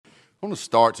I want to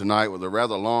start tonight with a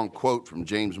rather long quote from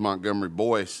James Montgomery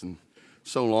Boyce, and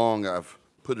so long I've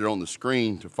put it on the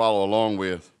screen to follow along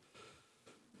with.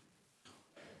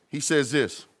 He says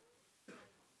this: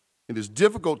 "It is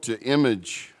difficult to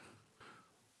image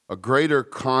a greater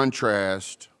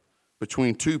contrast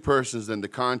between two persons than the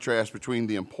contrast between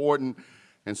the important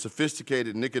and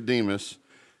sophisticated Nicodemus,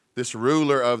 this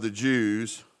ruler of the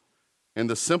Jews, and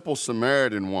the simple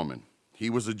Samaritan woman. He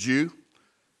was a Jew,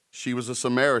 she was a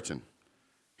Samaritan.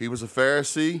 He was a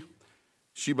Pharisee,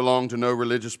 she belonged to no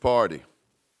religious party.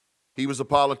 He was a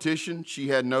politician, she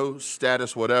had no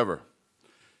status whatever.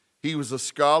 He was a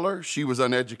scholar, she was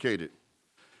uneducated.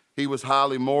 He was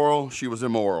highly moral, she was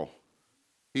immoral.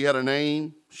 He had a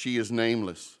name, she is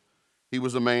nameless. He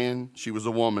was a man, she was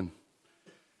a woman.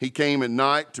 He came at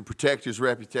night to protect his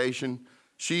reputation.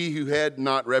 She who had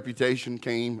not reputation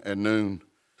came at noon.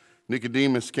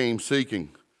 Nicodemus came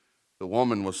seeking. The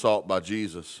woman was sought by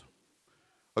Jesus."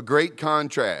 A great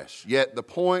contrast, yet the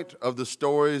point of the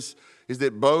stories is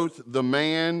that both the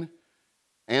man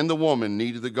and the woman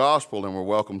needed the gospel and were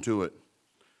welcome to it.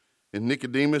 And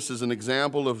Nicodemus is an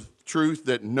example of truth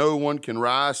that no one can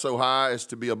rise so high as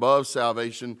to be above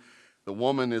salvation. The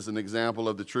woman is an example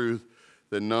of the truth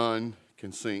that none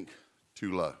can sink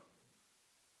too low.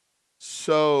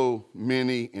 So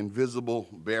many invisible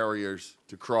barriers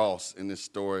to cross in this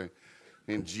story,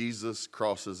 and Jesus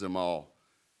crosses them all.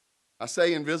 I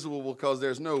say invisible because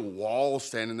there's no wall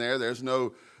standing there. There's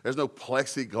no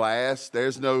plexiglass.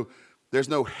 There's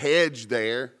no hedge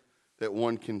there that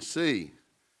one can see,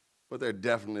 but they're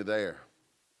definitely there.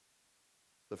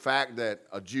 The fact that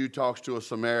a Jew talks to a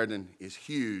Samaritan is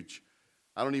huge.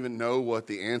 I don't even know what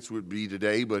the answer would be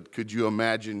today, but could you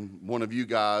imagine one of you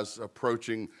guys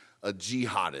approaching a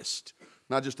jihadist,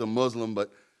 not just a Muslim,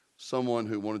 but someone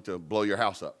who wanted to blow your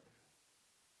house up?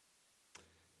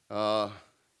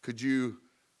 Could you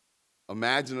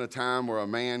imagine a time where a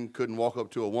man couldn't walk up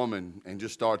to a woman and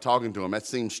just start talking to him? That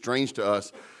seems strange to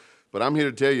us, but I'm here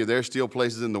to tell you there's still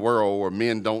places in the world where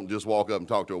men don't just walk up and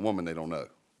talk to a woman they don't know.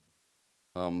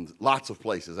 Lots of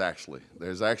places, actually.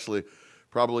 There's actually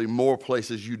probably more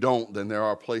places you don't than there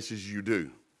are places you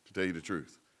do, to tell you the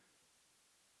truth.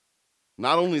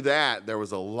 Not only that, there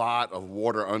was a lot of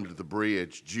water under the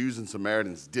bridge. Jews and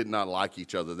Samaritans did not like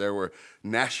each other. There were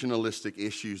nationalistic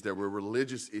issues. There were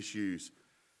religious issues.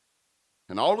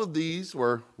 And all of these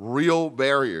were real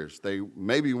barriers. They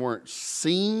maybe weren't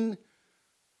seen,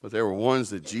 but there were ones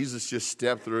that Jesus just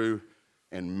stepped through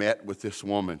and met with this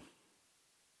woman.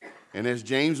 And as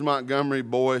James Montgomery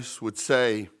Boyce would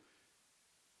say,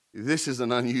 this is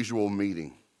an unusual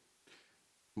meeting.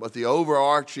 But the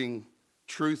overarching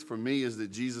truth for me is that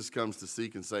Jesus comes to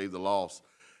seek and save the lost.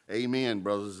 Amen,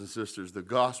 brothers and sisters. The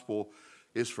gospel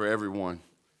is for everyone.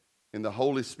 And the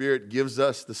Holy Spirit gives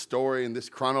us the story in this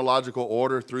chronological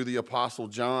order through the Apostle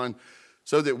John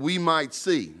so that we might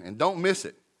see, and don't miss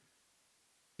it.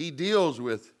 He deals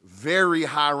with very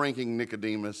high-ranking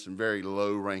Nicodemus and very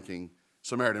low-ranking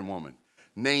Samaritan woman.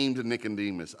 Named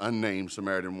Nicodemus, unnamed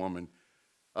Samaritan woman.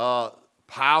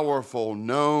 Powerful,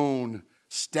 known,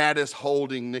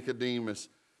 status-holding Nicodemus,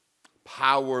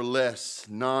 powerless,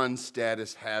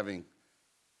 non-status having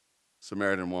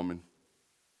Samaritan woman.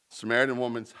 Samaritan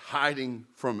woman's hiding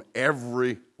from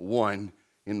everyone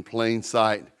in plain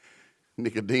sight.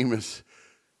 Nicodemus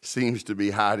seems to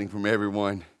be hiding from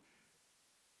everyone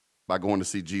by going to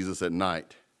see Jesus at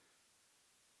night.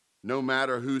 No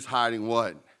matter who's hiding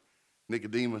what,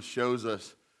 Nicodemus shows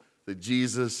us that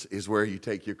Jesus is where you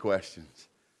take your questions.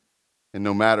 And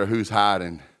no matter who's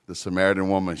hiding, the Samaritan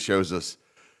woman shows us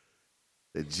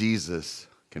that Jesus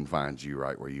can find you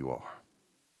right where you are.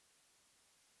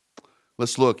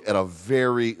 Let's look at a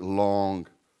very long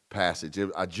passage.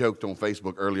 I joked on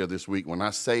Facebook earlier this week, when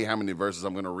I say how many verses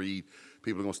I'm going to read,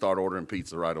 people are going to start ordering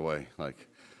pizza right away. Like,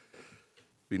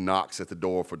 be knocks at the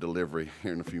door for delivery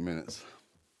here in a few minutes.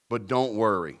 But don't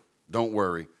worry.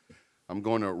 I'm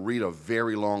going to read a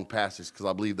very long passage because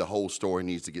I believe the whole story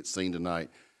needs to get seen tonight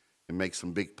and make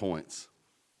some big points,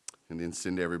 and then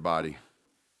send everybody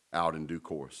out in due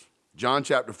course. John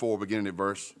chapter 4, beginning at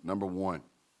verse number 1.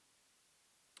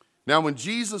 Now, when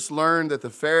Jesus learned that the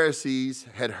Pharisees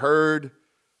had heard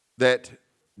that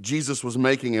Jesus was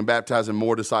making and baptizing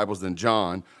more disciples than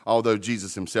John, although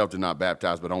Jesus himself did not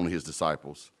baptize, but only his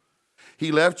disciples,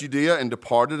 he left Judea and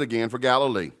departed again for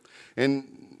Galilee.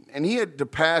 And he had to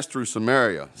pass through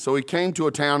Samaria. So he came to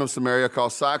a town of Samaria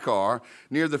called Sychar,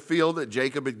 near the field that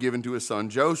Jacob had given to his son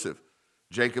Joseph.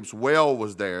 Jacob's well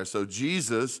was there. So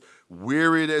Jesus,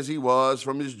 wearied as he was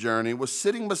from his journey, was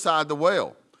sitting beside the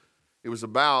well. It was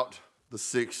about the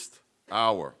 6th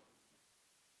hour.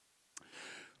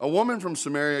 A woman from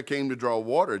Samaria came to draw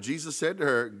water. Jesus said to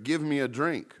her, "Give me a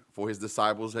drink," for his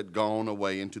disciples had gone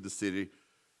away into the city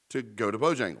to go to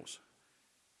Bojangles.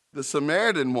 The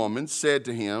Samaritan woman said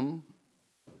to him,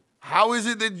 "How is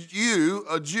it that you,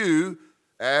 a Jew,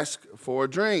 ask for a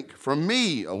drink from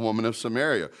me, a woman of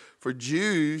Samaria? For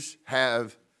Jews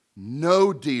have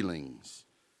no dealings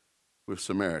with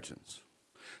Samaritans."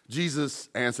 Jesus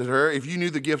answered her, "If you knew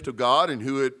the gift of God and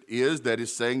who it is that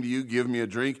is saying to you, 'Give me a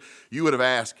drink,' you would have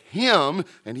asked him,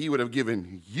 and he would have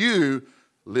given you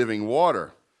living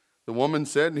water." The woman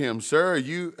said to him, "Sir,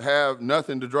 you have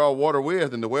nothing to draw water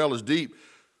with, and the well is deep.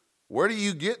 Where do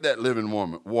you get that living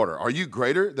water? Are you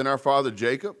greater than our father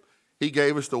Jacob? He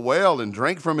gave us the well and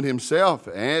drank from it himself,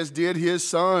 as did his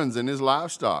sons and his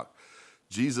livestock."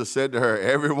 Jesus said to her,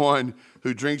 "Everyone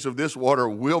who drinks of this water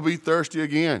will be thirsty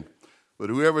again. But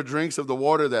whoever drinks of the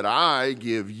water that I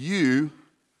give him,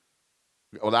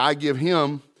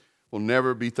 will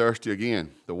never be thirsty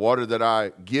again. The water that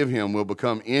I give him will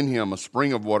become in him a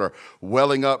spring of water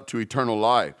welling up to eternal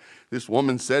life." This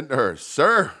woman said to her,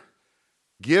 "Sir,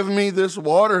 give me this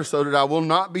water so that I will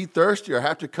not be thirsty or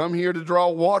have to come here to draw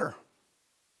water."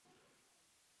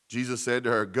 Jesus said to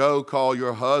her, "Go, call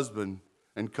your husband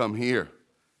and come here."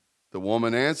 The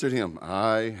woman answered him,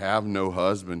 "I have no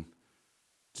husband."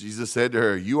 Jesus said to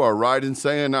her, "You are right in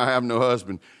saying, 'I have no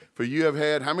husband.' For you have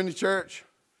had," how many, church?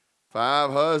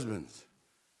 5 husbands.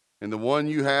 "And the one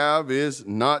you have is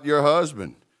not your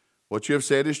husband. What you have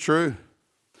said is true."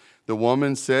 The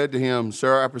woman said to him,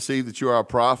 "Sir, I perceive that you are a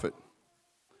prophet.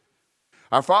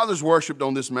 Our fathers worshipped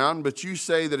on this mountain, but you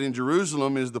say that in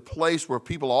Jerusalem is the place where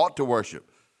people ought to worship."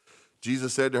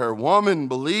 Jesus said to her, "Woman,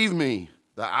 believe me,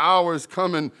 the hour is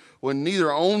coming when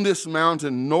neither on this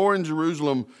mountain nor in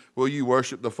Jerusalem will you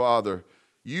worship the Father.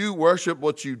 You worship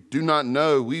what you do not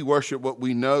know. We worship what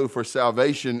we know, for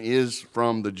salvation is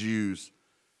from the Jews.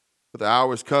 But the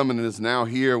hour is coming and is now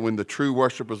here when the true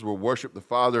worshipers will worship the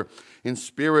Father in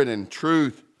spirit and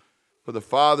truth, for the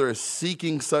Father is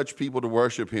seeking such people to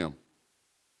worship him.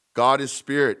 God is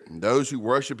spirit, and those who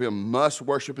worship him must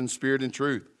worship in spirit and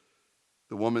truth."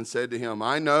 The woman said to him,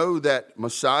 "I know that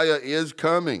Messiah is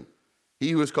coming,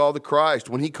 he who is called the Christ.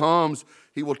 When he comes,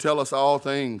 he will tell us all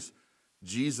things."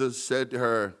 Jesus said to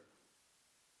her,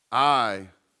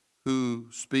 "I who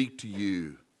speak to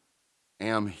you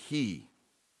am he."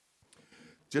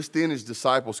 Just then his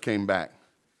disciples came back.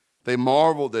 They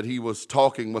marveled that he was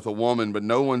talking with a woman, but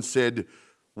no one said,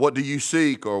 "What do you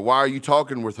seek?" or "Why are you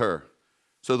talking with her?"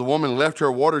 So the woman left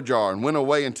her water jar and went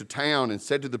away into town and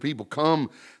said to the people,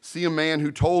 "Come, see a man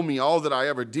who told me all that I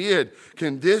ever did.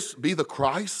 Can this be the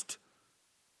Christ?"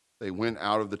 They went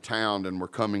out of the town and were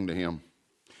coming to him.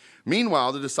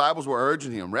 Meanwhile, the disciples were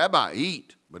urging him, "Rabbi,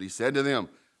 eat." But he said to them,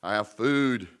 "I have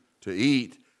food to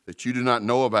eat that you do not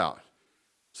know about."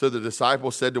 So the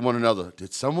disciples said to one another,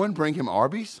 "Did someone bring him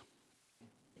Arby's?"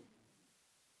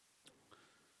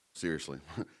 Seriously.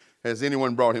 "Has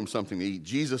anyone brought him something to eat?"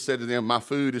 Jesus said to them, "My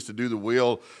food is to do the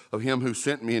will of him who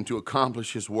sent me and to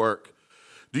accomplish his work.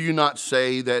 Do you not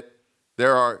say that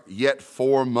there are yet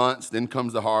 4 months, then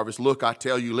comes the harvest? Look, I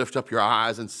tell you, lift up your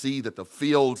eyes and see that the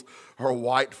fields are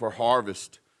white for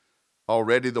harvest.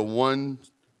 Already the one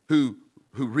who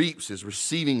reaps is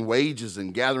receiving wages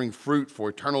and gathering fruit for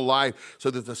eternal life, so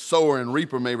that the sower and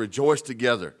reaper may rejoice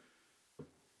together.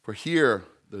 For here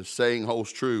the saying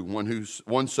holds true,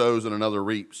 one sows and another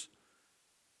reaps.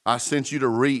 I sent you to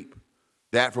reap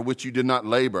that for which you did not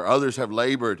labor. Others have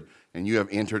labored, and you have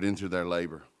entered into their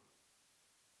labor."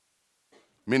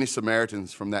 Many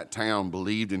Samaritans from that town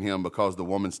believed in him because of the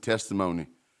woman's testimony.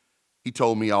 "He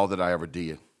told me all that I ever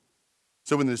did."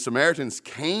 So when the Samaritans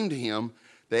came to him,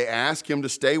 they asked him to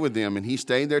stay with them, and he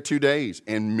stayed there 2 days,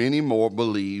 and many more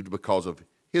believed because of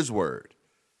his word.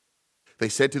 They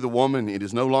said to the woman, "It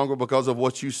is no longer because of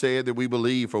what you said that we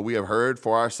believe, for we have heard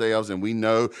for ourselves, and we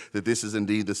know that this is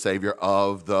indeed the Savior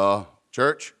of the,"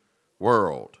 church,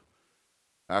 "world."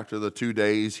 After the 2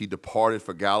 days, he departed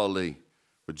for Galilee.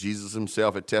 But Jesus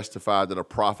himself had testified that a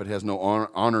prophet has no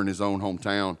honor in his own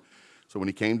hometown. So when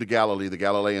he came to Galilee, the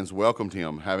Galileans welcomed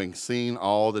him, having seen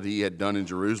all that he had done in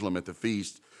Jerusalem at the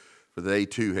feast, for they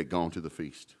too had gone to the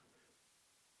feast.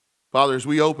 Father, as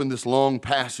we open this long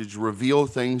passage, reveal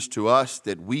things to us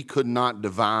that we could not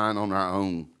divine on our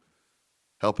own.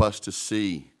 Help us to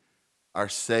see our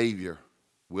Savior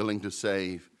willing to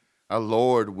save, our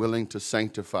Lord willing to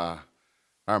sanctify,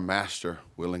 our Master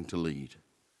willing to lead.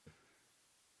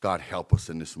 God, help us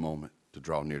in this moment to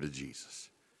draw near to Jesus.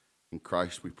 In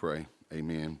Christ we pray,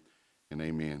 amen and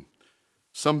amen.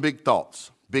 Some big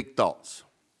thoughts.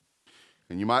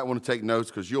 And you might want to take notes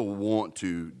because you'll want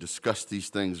to discuss these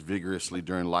things vigorously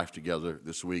during Life Together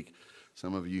this week.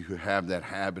 Some of you who have that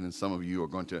habit, and some of you are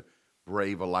going to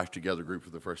brave a Life Together group for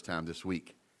the first time this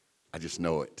week. I just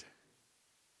know it.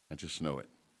 I just know it.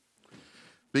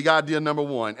 Big idea number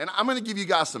one. And I'm going to give you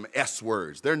guys some S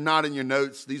words. They're not in your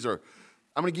notes. I'm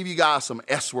going to give you guys some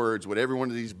S words with every one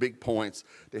of these big points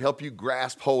to help you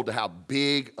grasp hold to how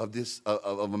big of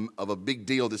a big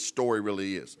deal this story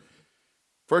really is.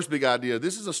 First big idea,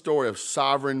 this is a story of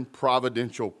sovereign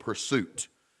providential pursuit.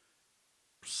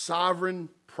 Sovereign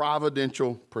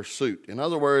providential pursuit. In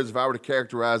other words, if I were to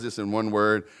characterize this in one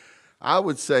word, I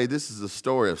would say this is a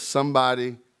story of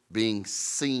somebody being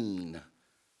seen.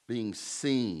 Being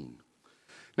seen.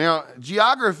 Now,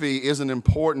 geography is an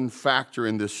important factor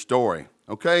in this story,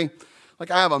 okay? Like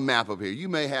I have a map up here. You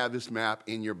may have this map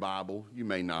in your Bible. You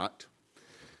may not.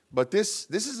 But this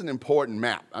is an important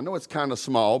map. I know it's kind of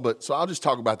small, so I'll just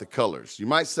talk about the colors. You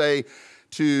might say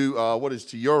to, what is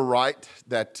to your right,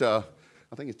 that,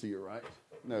 I think it's to your right.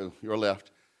 No, your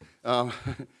left.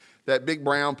 That big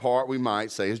brown part we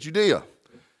might say is Judea.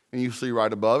 And you see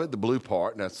right above it, the blue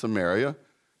part, that's Samaria.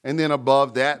 And then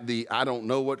above that, I don't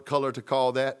know what color to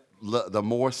call that, the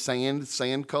more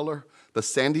sand color, the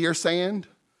sandier sand.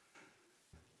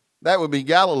 That would be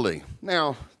Galilee.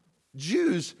 Now,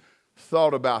 Jews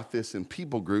thought about this in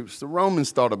people groups. The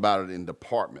Romans thought about it in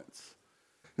departments.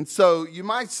 And so you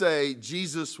might say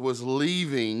Jesus was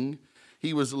leaving.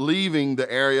 He was leaving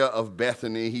the area of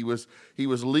Bethany. He was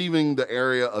leaving the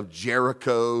area of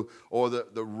Jericho or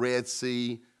the Red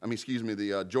Sea.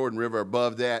 The Jordan River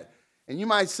above that. And you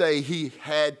might say he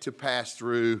had to pass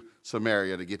through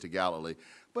Samaria to get to Galilee.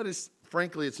 But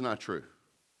frankly, it's not true.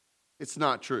 It's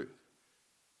not true.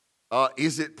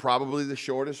 Is it probably the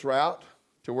shortest route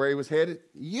to where he was headed?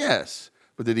 Yes.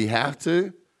 But did he have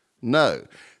to? No.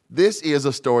 This is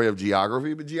a story of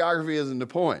geography, but geography isn't the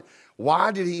point.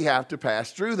 Why did he have to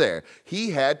pass through there?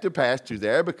 He had to pass through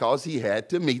there because he had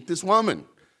to meet this woman.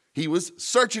 He was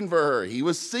searching for her. He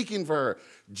was seeking for her.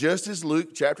 Just as Luke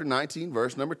chapter 19,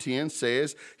 verse number 10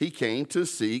 says, he came to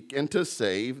seek and to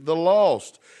save the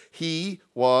lost. He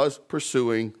was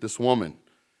pursuing this woman.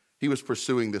 He was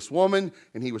pursuing this woman,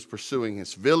 and he was pursuing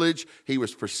his village. He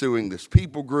was pursuing this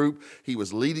people group. He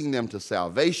was leading them to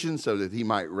salvation so that he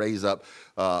might raise up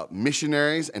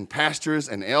missionaries and pastors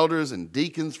and elders and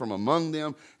deacons from among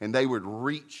them, and they would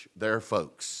reach their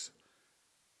folks.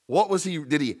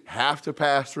 Did he have to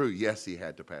pass through? Yes, he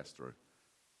had to pass through.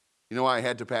 You know why he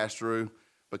had to pass through?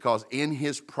 Because in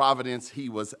his providence, he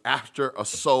was after a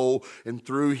soul, and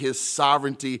through his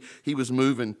sovereignty, he was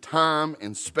moving time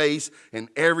and space and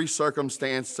every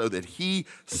circumstance so that he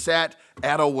sat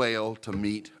at a well to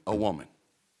meet a woman.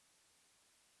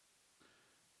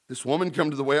 This woman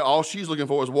comes to the well. All she's looking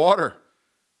for is water.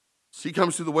 She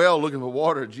comes to the well looking for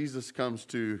water. Jesus comes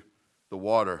to the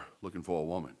water looking for a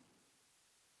woman.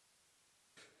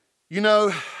 You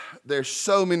know, there's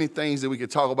so many things that we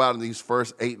could talk about in these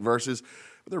first 8 verses.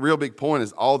 But the real big point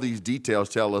is all these details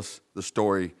tell us the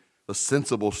story, the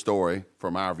sensible story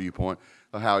from our viewpoint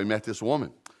of how he met this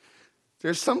woman.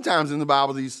 There's sometimes in the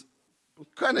Bible these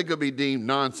kind of could be deemed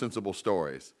nonsensible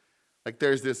stories. Like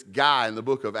there's this guy in the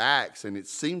book of Acts, and it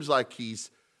seems like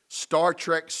he's Star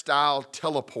Trek style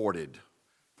teleported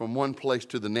from one place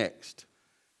to the next.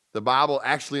 The Bible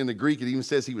actually in the Greek, it even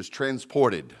says he was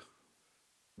transported.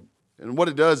 And what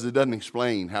it does is it doesn't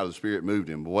explain how the Spirit moved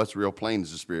him, but what's real plain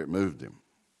is the Spirit moved him.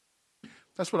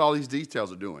 That's what all these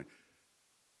details are doing.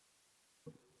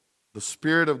 The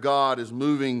Spirit of God is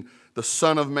moving the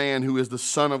Son of Man, who is the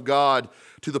Son of God,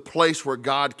 to the place where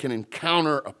God can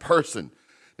encounter a person.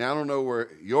 Now, I don't know where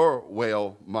your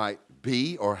well might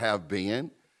be or have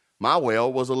been. My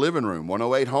well was a living room,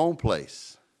 108 Home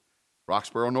Place,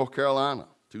 Roxborough, North Carolina,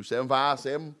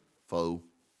 27574.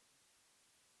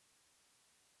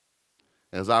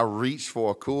 As I reached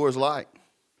for a Coors Light,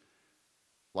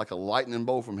 like a lightning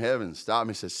bolt from heaven, stopped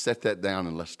me and said, set that down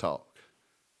and let's talk.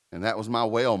 And that was my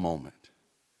well moment.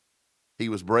 He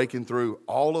was breaking through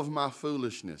all of my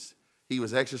foolishness. He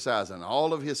was exercising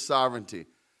all of his sovereignty,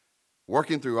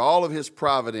 working through all of his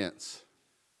providence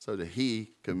so that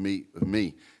he could meet with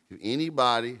me. If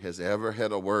anybody has ever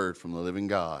had a word from the living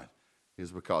God,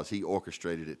 it's because he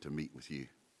orchestrated it to meet with you.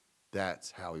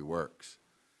 That's how he works.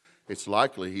 It's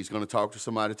likely he's going to talk to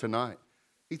somebody tonight.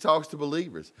 He talks to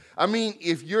believers. I mean,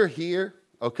 if you're here,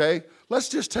 okay, let's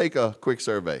just take a quick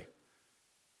survey.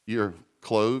 You're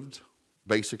clothed,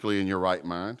 basically in your right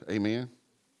mind. Amen.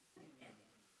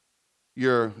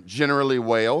 You're generally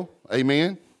well.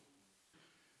 Amen.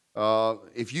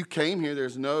 If you came here,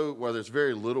 there's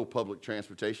very little public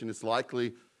transportation. It's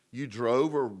likely You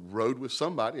drove or rode with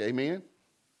somebody, amen?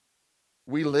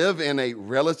 We live in a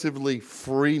relatively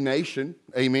free nation,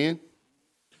 amen?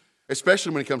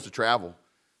 Especially when it comes to travel.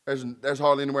 There's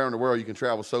hardly anywhere in the world you can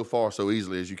travel so far so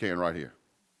easily as you can right here.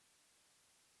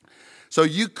 So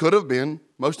you could have been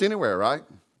most anywhere, right?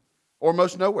 Or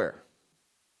most nowhere.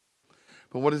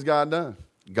 But what has God done?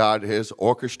 God has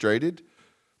orchestrated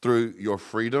through your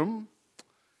freedom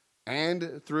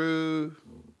and through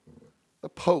the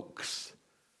pokes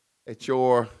at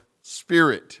your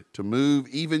spirit to move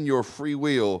even your free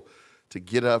will to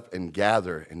get up and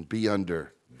gather and be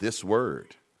under this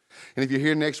word. And if you're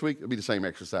here next week, it'll be the same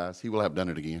exercise. He will have done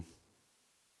it again.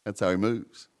 That's how he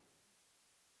moves.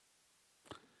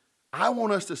 I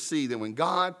want us to see that when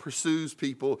God pursues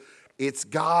people, it's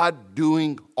God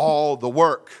doing all the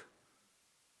work.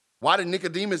 Why did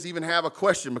Nicodemus even have a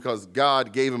question? Because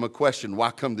God gave him a question.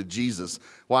 Why come to Jesus?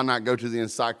 Why not go to the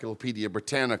Encyclopedia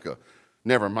Britannica?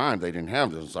 Never mind, they didn't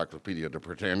have the Encyclopedia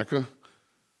Britannica.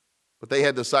 But they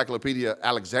had the Encyclopedia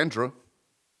Alexandria.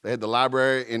 They had the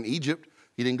library in Egypt.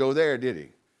 He didn't go there, did he?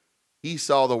 He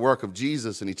saw the work of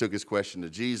Jesus and he took his question to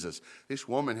Jesus. This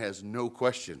woman has no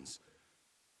questions.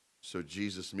 So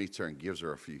Jesus meets her and gives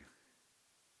her a few.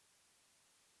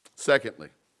 Secondly,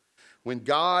 when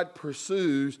God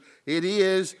pursues, it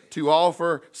is to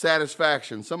offer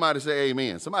satisfaction. Somebody say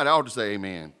amen. Somebody ought to say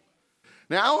amen.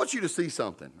 Now, I want you to see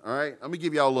something, all right? Let me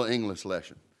give you all a little English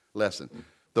lesson.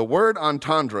 The word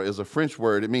entendre is a French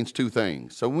word. It means two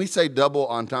things. So when we say double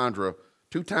entendre,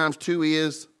 2 times 2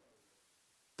 is,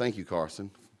 thank you, Carson.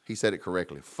 He said it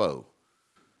correctly, foe.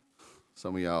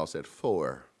 Some of y'all said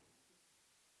 4.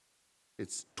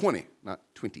 It's 20, not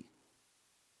 20.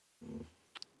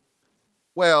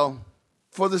 Well,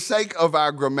 for the sake of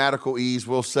our grammatical ease,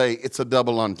 we'll say it's a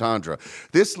double entendre.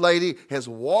 This lady has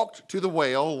walked to the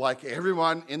well like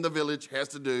everyone in the village has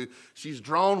to do. She's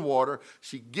drawn water.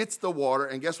 She gets the water,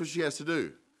 and guess what she has to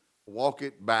do? Walk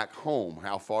it back home.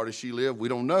 How far does she live? We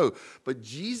don't know. But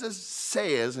Jesus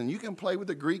says, and you can play with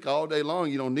the Greek all day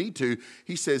long. You don't need to.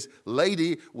 He says,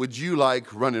 lady, would you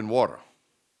like running water?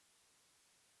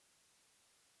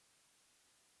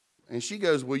 And she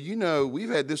goes, well, you know, we've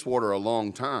had this water a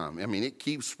long time. I mean, it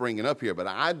keeps springing up here, but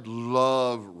I'd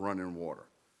love running water.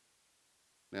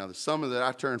 Now, the summer that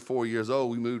I turned 4 years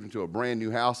old, we moved into a brand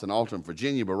new house in Alton,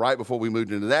 Virginia. But right before we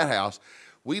moved into that house,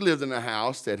 we lived in a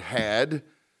house that had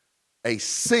a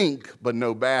sink but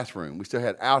no bathroom. We still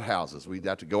had outhouses. We'd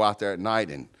have to go out there at night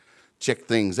and check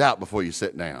things out before you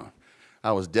sit down.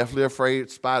 I was definitely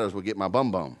afraid spiders would get my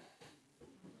bum.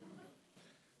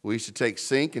 We used to take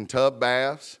sink and tub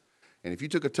baths. And if you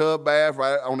took a tub bath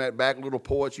right on that back little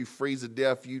porch, you freeze to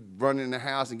death, you'd run in the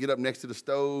house and get up next to the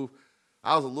stove.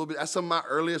 That's some of my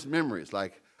earliest memories.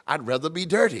 Like, I'd rather be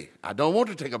dirty. I don't want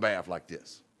to take a bath like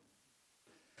this.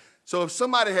 So if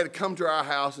somebody had come to our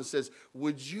house and says,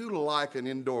 would you like an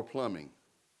indoor plumbing?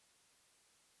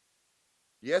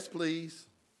 Yes, please,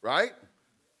 right?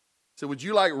 So would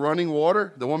you like running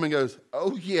water? The woman goes,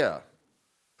 oh, yeah.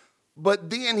 But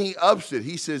then he ups it.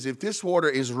 He says, if this water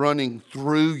is running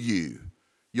through you,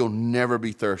 you'll never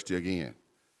be thirsty again.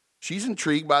 She's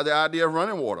intrigued by the idea of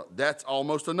running water. That's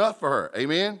almost enough for her.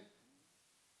 Amen?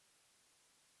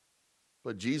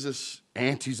 But Jesus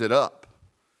antes it up.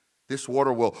 This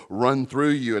water will run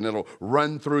through you, and it'll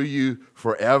run through you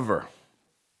forever.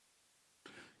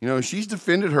 You know, she's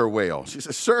defended her well. She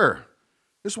says, sir,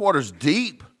 this water's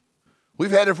deep.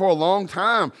 We've had it for a long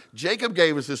time. Jacob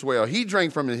gave us this well. He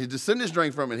drank from it. His descendants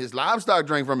drank from it. His livestock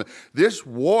drank from it. This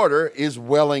water is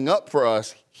welling up for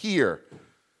us here.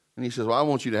 And he says, well, I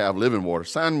want you to have living water.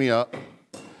 Sign me up.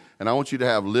 And I want you to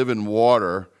have living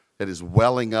water that is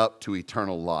welling up to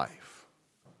eternal life.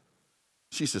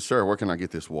 She says, sir, where can I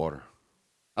get this water?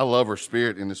 I love her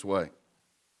spirit in this way.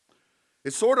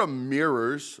 It sort of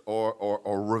mirrors or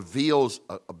reveals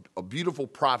a beautiful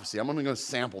prophecy. I'm only going to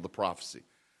sample the prophecy.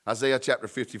 Isaiah chapter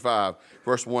 55,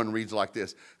 verse 1 reads like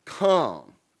this.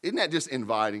 Come. Isn't that just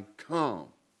inviting? Come.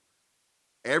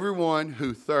 Everyone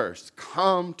who thirsts,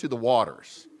 come to the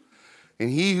waters.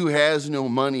 And he who has no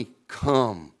money,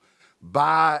 come.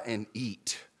 Buy and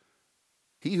eat.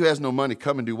 He who has no money,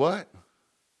 come and do what?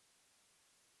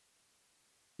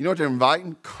 You know what they're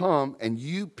inviting? Come and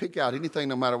you pick out anything,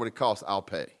 no matter what it costs, I'll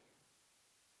pay.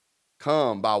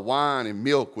 Come, buy wine and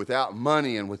milk without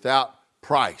money and without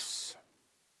price.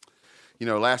 You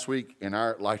know, last week in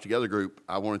our Life Together group,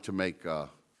 I wanted to make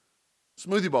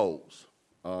smoothie bowls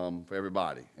for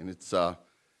everybody. And it's, I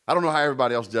don't know how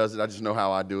everybody else does it. I just know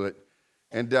how I do it.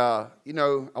 And, you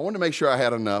know, I wanted to make sure I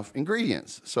had enough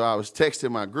ingredients. So I was texting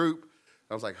my group.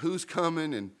 I was like, who's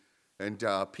coming? And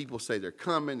And people say they're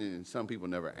coming, and some people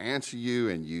never answer you,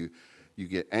 and you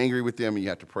get angry with them, and you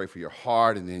have to pray for your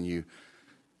heart, and then you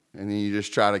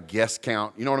just try to guess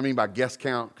count. You know what I mean by guess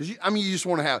count? Because, you just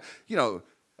want to have,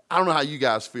 I don't know how you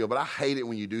guys feel, but I hate it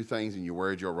when you do things and you're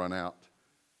worried you'll run out.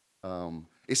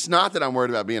 It's not that I'm worried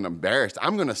about being embarrassed.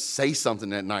 I'm going to say something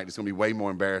that night that's going to be way more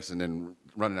embarrassing than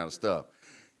running out of stuff.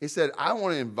 It said, I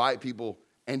want to invite people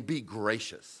and be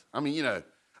gracious. I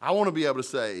want to be able to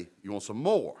say, you want some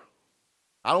more?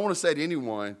 I don't want to say to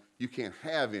anyone, you can't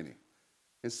have any.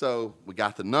 And so we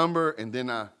got the number, and then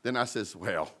I says,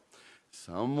 well,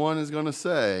 someone is going to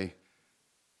say,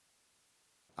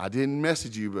 I didn't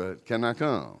message you, but can I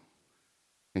come?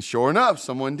 And sure enough,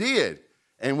 someone did.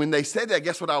 And when they said that,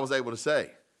 guess what I was able to say?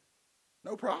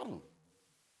 No problem.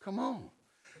 Come on.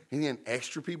 And then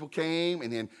extra people came,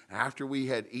 and then after we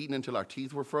had eaten until our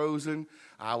teeth were frozen,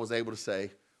 I was able to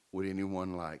say, would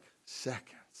anyone like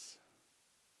seconds?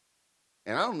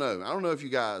 And I don't know if you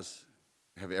guys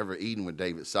have ever eaten with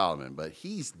David Solomon, but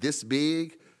he's this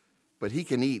big, but he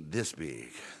can eat this big.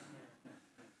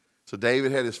 So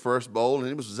David had his first bowl, and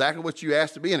it was exactly what you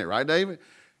asked to be in it, right, David?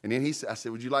 And then I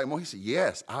said, would you like more? He said,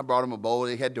 yes. I brought him a bowl.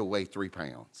 It had to weigh 3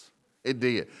 pounds. It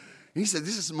did. And he said,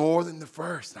 this is more than the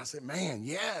first. And I said, man,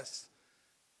 yes.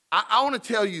 I want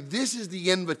to tell you, this is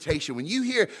the invitation. When you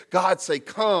hear God say,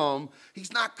 come,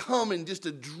 he's not coming just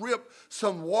to drip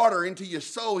some water into your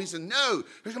soul. He said, no,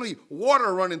 there's going to be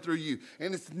water running through you,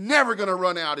 and it's never going to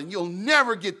run out, and you'll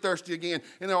never get thirsty again,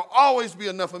 and there'll always be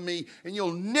enough of me, and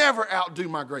you'll never outdo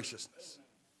my graciousness.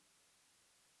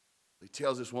 He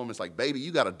tells this woman, it's like, baby,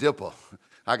 you got a dipper.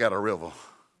 I got a river.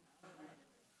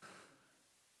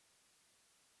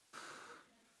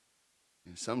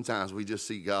 And sometimes we just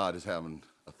see God as having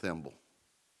a thimble.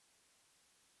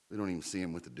 We don't even see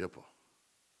him with the dipper.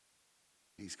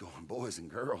 He's going, boys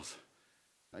and girls,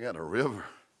 I got a river.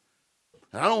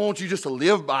 And I don't want you just to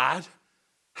live by it.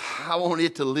 I want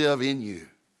it to live in you.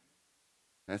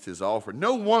 That's his offer.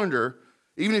 No wonder,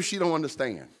 even if she don't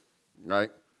understand,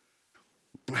 right?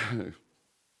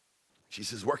 She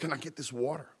says, where can I get this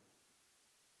water?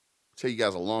 I'll tell you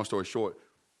guys a long story short.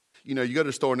 You go to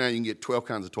the store now, you can get 12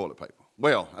 kinds of toilet paper.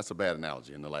 Well, that's a bad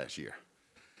analogy in the last year.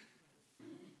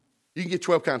 You can get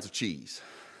 12 kinds of cheese,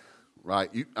 right?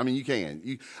 You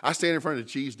can. I stand in front of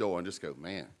the cheese door and just go,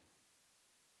 man,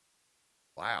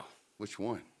 wow, which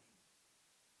one?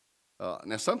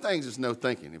 Now, some things it's no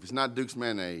thinking. If it's not Duke's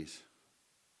mayonnaise,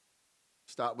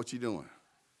 stop what you're doing.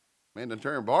 Man, done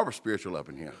turn Barbara spiritual up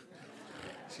in here.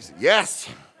 She said, yes.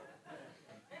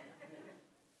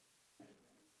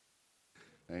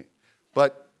 Right.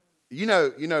 But,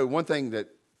 one thing that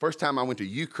first time I went to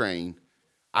Ukraine,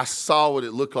 I saw what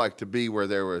it looked like to be where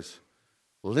there was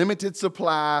limited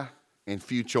supply and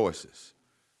few choices.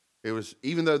 It was,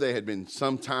 even though they had been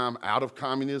some time out of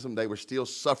communism, they were still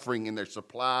suffering in their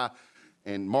supply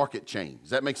and market chain.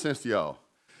 Does that make sense to y'all?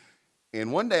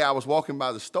 And one day I was walking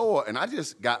by the store, and I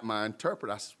just got my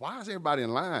interpreter. I said, why is everybody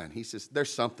in line? He says,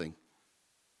 there's something.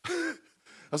 I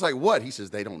was like, what? He says,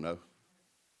 they don't know.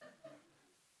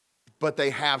 But they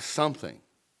have something.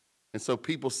 And so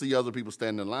people see other people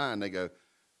standing in line, they go,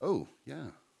 oh, yeah.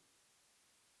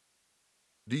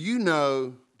 Do you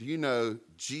know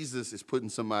Jesus is putting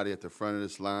somebody at the front of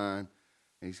this line,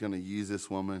 and he's going to use this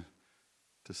woman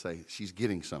to say she's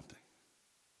getting something.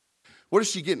 What is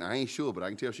she getting? I ain't sure, but I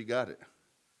can tell she got it.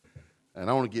 And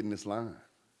I want to get in this line.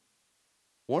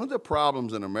 One of the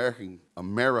problems in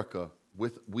America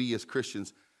with we as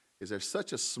Christians is there's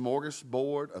such a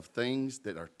smorgasbord of things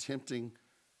that are tempting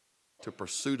to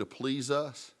pursue to please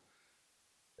us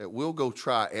that we'll go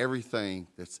try everything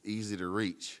that's easy to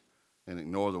reach and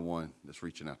ignore the one that's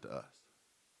reaching out to us.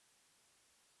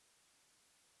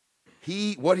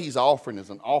 What he's offering is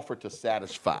an offer to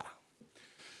satisfy.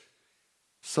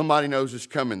 Somebody knows it's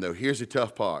coming, though. Here's the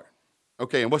tough part.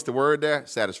 Okay, and what's the word there?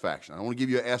 Satisfaction. I want to give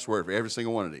you an S word for every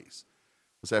single one of these.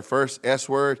 What's that first S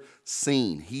word?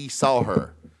 Seen. He saw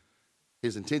her.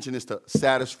 His intention is to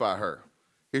satisfy her.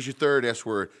 Here's your third S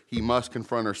word. He must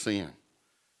confront her sin.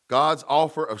 God's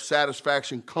offer of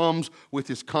satisfaction comes with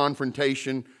his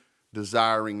confrontation,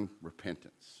 desiring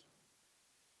repentance.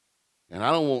 And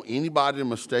I don't want anybody to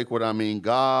mistake what I mean.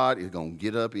 God is going to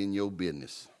get up in your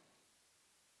business.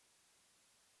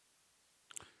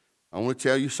 I want to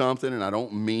tell you something, and I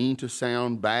don't mean to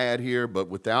sound bad here, but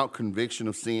without conviction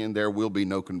of sin, there will be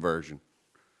no conversion.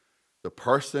 The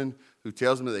person who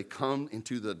tells them that they come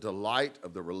into the delight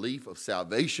of the relief of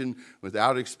salvation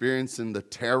without experiencing the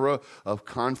terror of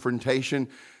confrontation,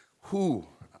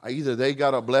 either they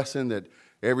got a blessing that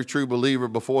every true believer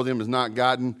before them has not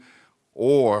gotten,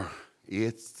 or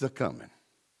it's a coming.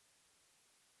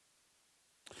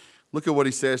 Look at what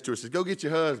he says to her. He says, go get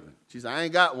your husband. She said, I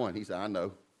ain't got one. He said, I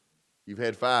know. You've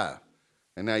had 5,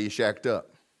 and now you're shacked up.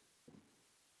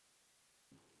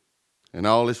 And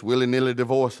all this willy-nilly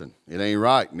divorcing, it ain't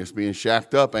right. And this being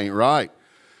shacked up ain't right.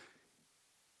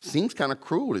 Seems kind of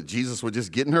cruel that Jesus would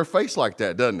just get in her face like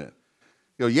that, doesn't it?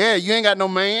 You go, yeah, you ain't got no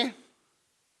man.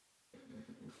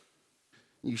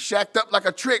 You shacked up like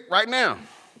a trick right now.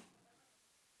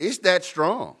 It's that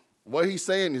strong. What he's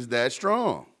saying is that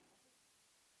strong.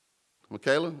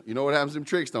 Michaela, you know what happens to them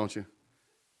tricks, don't you?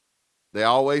 They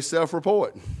always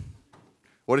self-report.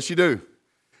 What does she do?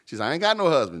 She says, I ain't got no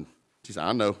husband. She said,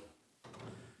 I know.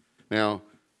 Now,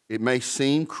 it may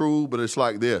seem cruel, but it's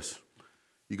like this.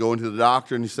 You go into the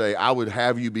doctor and you say, I would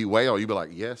have you be well. You'd be like,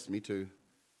 yes, me too.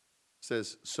 It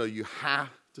says, so you have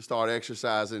to start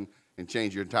exercising and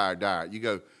change your entire diet. You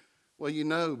go, well, you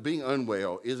know, being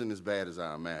unwell isn't as bad as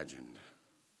I imagined.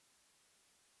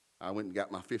 I went and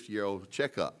got my 50-year-old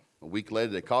checkup. A week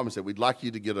later, they called me and said, we'd like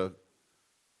you to get a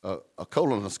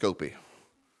colonoscopy.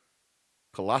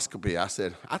 Coloscopy. I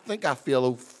said, I think I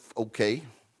feel okay.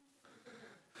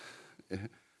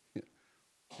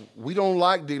 We don't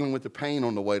like dealing with the pain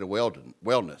on the way to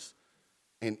wellness.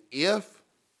 And if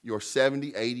your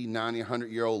 70, 80, 90,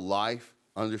 100-year-old life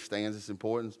understands its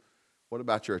importance, what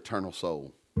about your eternal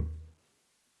soul?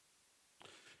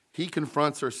 He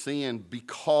confronts her sin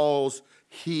because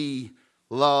he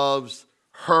loves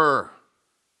her.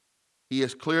 He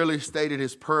has clearly stated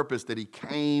his purpose, that he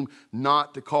came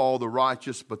not to call the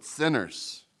righteous but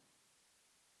sinners.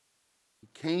 He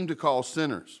came to call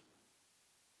sinners.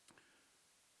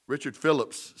 Richard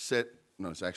Phillips said, no, it's actually